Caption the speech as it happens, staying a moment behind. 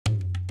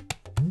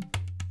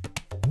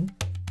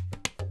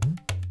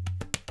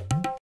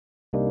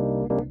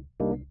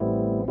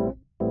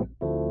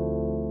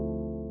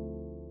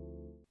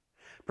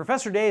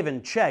Professor Dave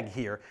and Chegg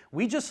here.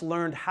 We just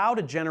learned how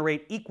to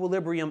generate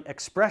equilibrium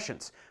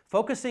expressions,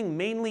 focusing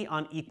mainly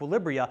on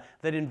equilibria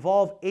that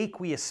involve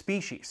aqueous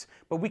species.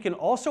 But we can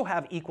also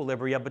have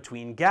equilibria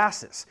between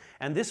gases,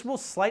 and this will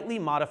slightly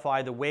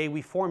modify the way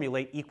we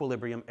formulate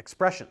equilibrium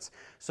expressions.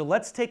 So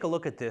let's take a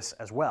look at this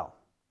as well.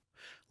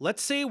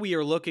 Let's say we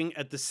are looking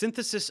at the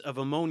synthesis of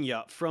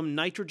ammonia from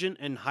nitrogen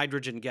and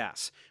hydrogen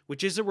gas,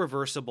 which is a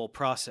reversible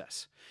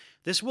process.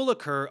 This will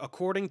occur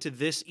according to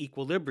this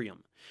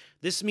equilibrium.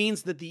 This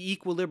means that the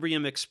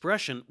equilibrium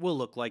expression will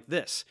look like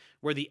this,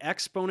 where the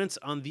exponents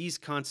on these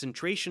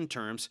concentration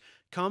terms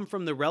come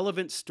from the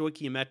relevant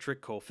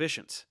stoichiometric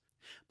coefficients.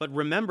 But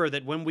remember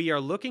that when we are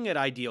looking at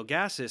ideal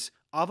gases,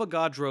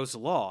 Avogadro's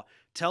law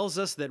tells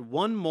us that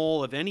 1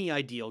 mole of any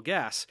ideal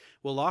gas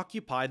will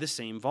occupy the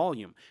same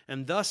volume,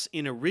 and thus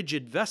in a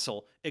rigid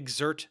vessel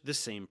exert the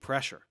same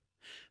pressure.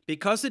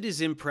 Because it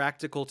is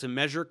impractical to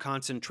measure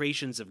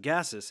concentrations of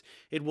gases,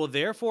 it will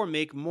therefore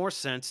make more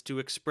sense to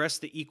express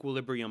the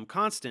equilibrium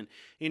constant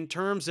in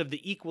terms of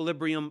the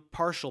equilibrium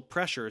partial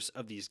pressures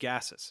of these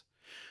gases.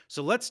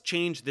 So let's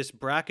change this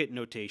bracket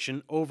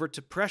notation over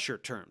to pressure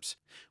terms,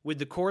 with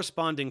the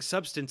corresponding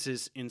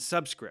substances in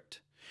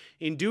subscript.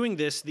 In doing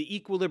this, the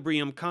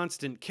equilibrium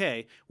constant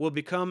K will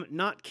become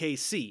not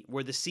Kc,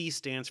 where the C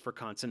stands for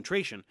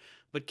concentration,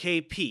 but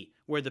Kp,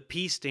 where the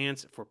P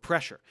stands for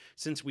pressure,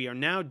 since we are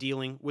now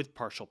dealing with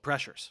partial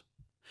pressures.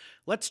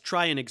 Let's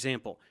try an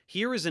example.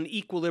 Here is an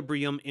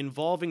equilibrium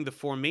involving the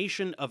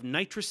formation of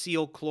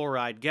nitrosyl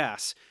chloride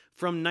gas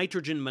from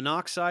nitrogen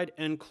monoxide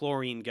and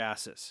chlorine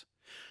gases.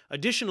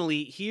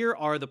 Additionally, here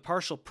are the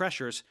partial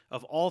pressures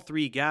of all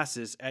 3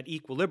 gases at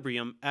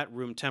equilibrium at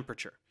room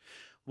temperature.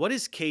 What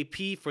is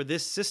Kp for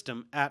this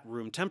system at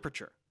room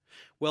temperature?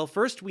 Well,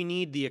 first we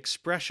need the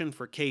expression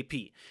for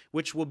Kp,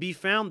 which will be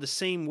found the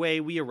same way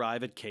we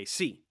arrive at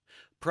Kc.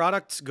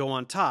 Products go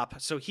on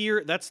top, so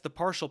here that's the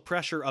partial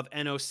pressure of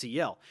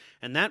NaCl,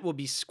 and that will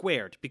be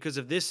squared because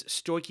of this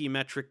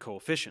stoichiometric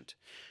coefficient.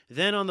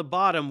 Then on the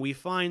bottom we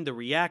find the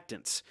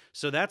reactants,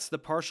 so that's the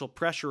partial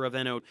pressure of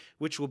NO,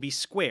 which will be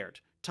squared,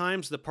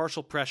 times the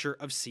partial pressure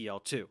of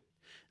Cl2.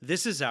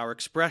 This is our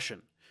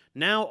expression.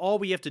 Now all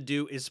we have to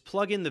do is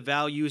plug in the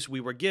values we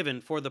were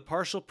given for the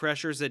partial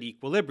pressures at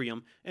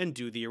equilibrium and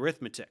do the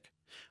arithmetic.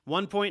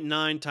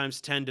 1.9 times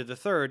 10 to the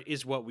third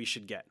is what we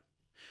should get.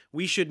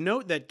 We should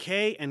note that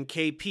K and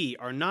Kp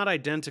are not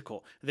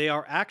identical. They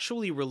are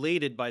actually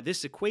related by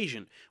this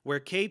equation, where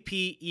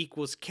Kp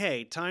equals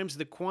K times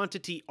the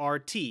quantity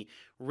RT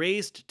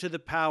raised to the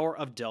power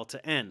of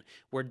delta N,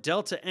 where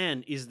delta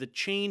N is the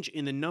change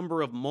in the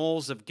number of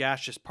moles of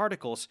gaseous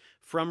particles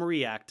from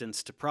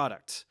reactants to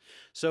products.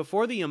 So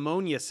for the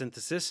ammonia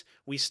synthesis,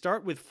 we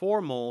start with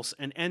 4 moles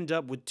and end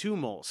up with 2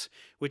 moles,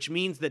 which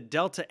means that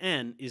delta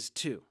N is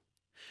 2.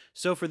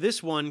 So for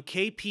this one,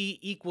 Kp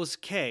equals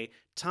K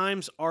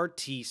times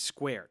RT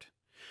squared.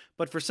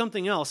 But for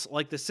something else,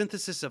 like the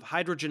synthesis of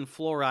hydrogen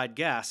fluoride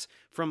gas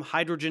from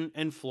hydrogen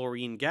and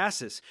fluorine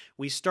gases,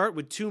 we start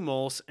with 2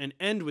 moles and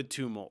end with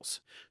 2 moles.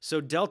 So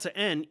delta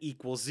N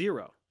equals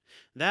 0.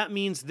 That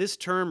means this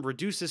term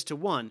reduces to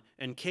 1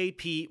 and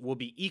Kp will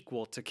be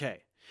equal to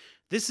K.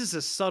 This is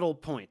a subtle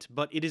point,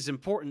 but it is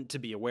important to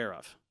be aware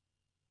of.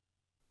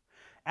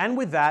 And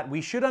with that,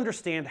 we should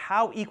understand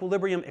how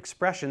equilibrium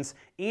expressions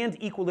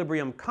and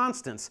equilibrium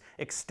constants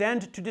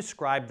extend to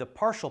describe the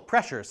partial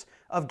pressures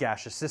of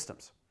gaseous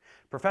systems.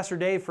 Professor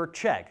Dave for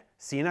Chegg.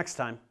 See you next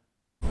time.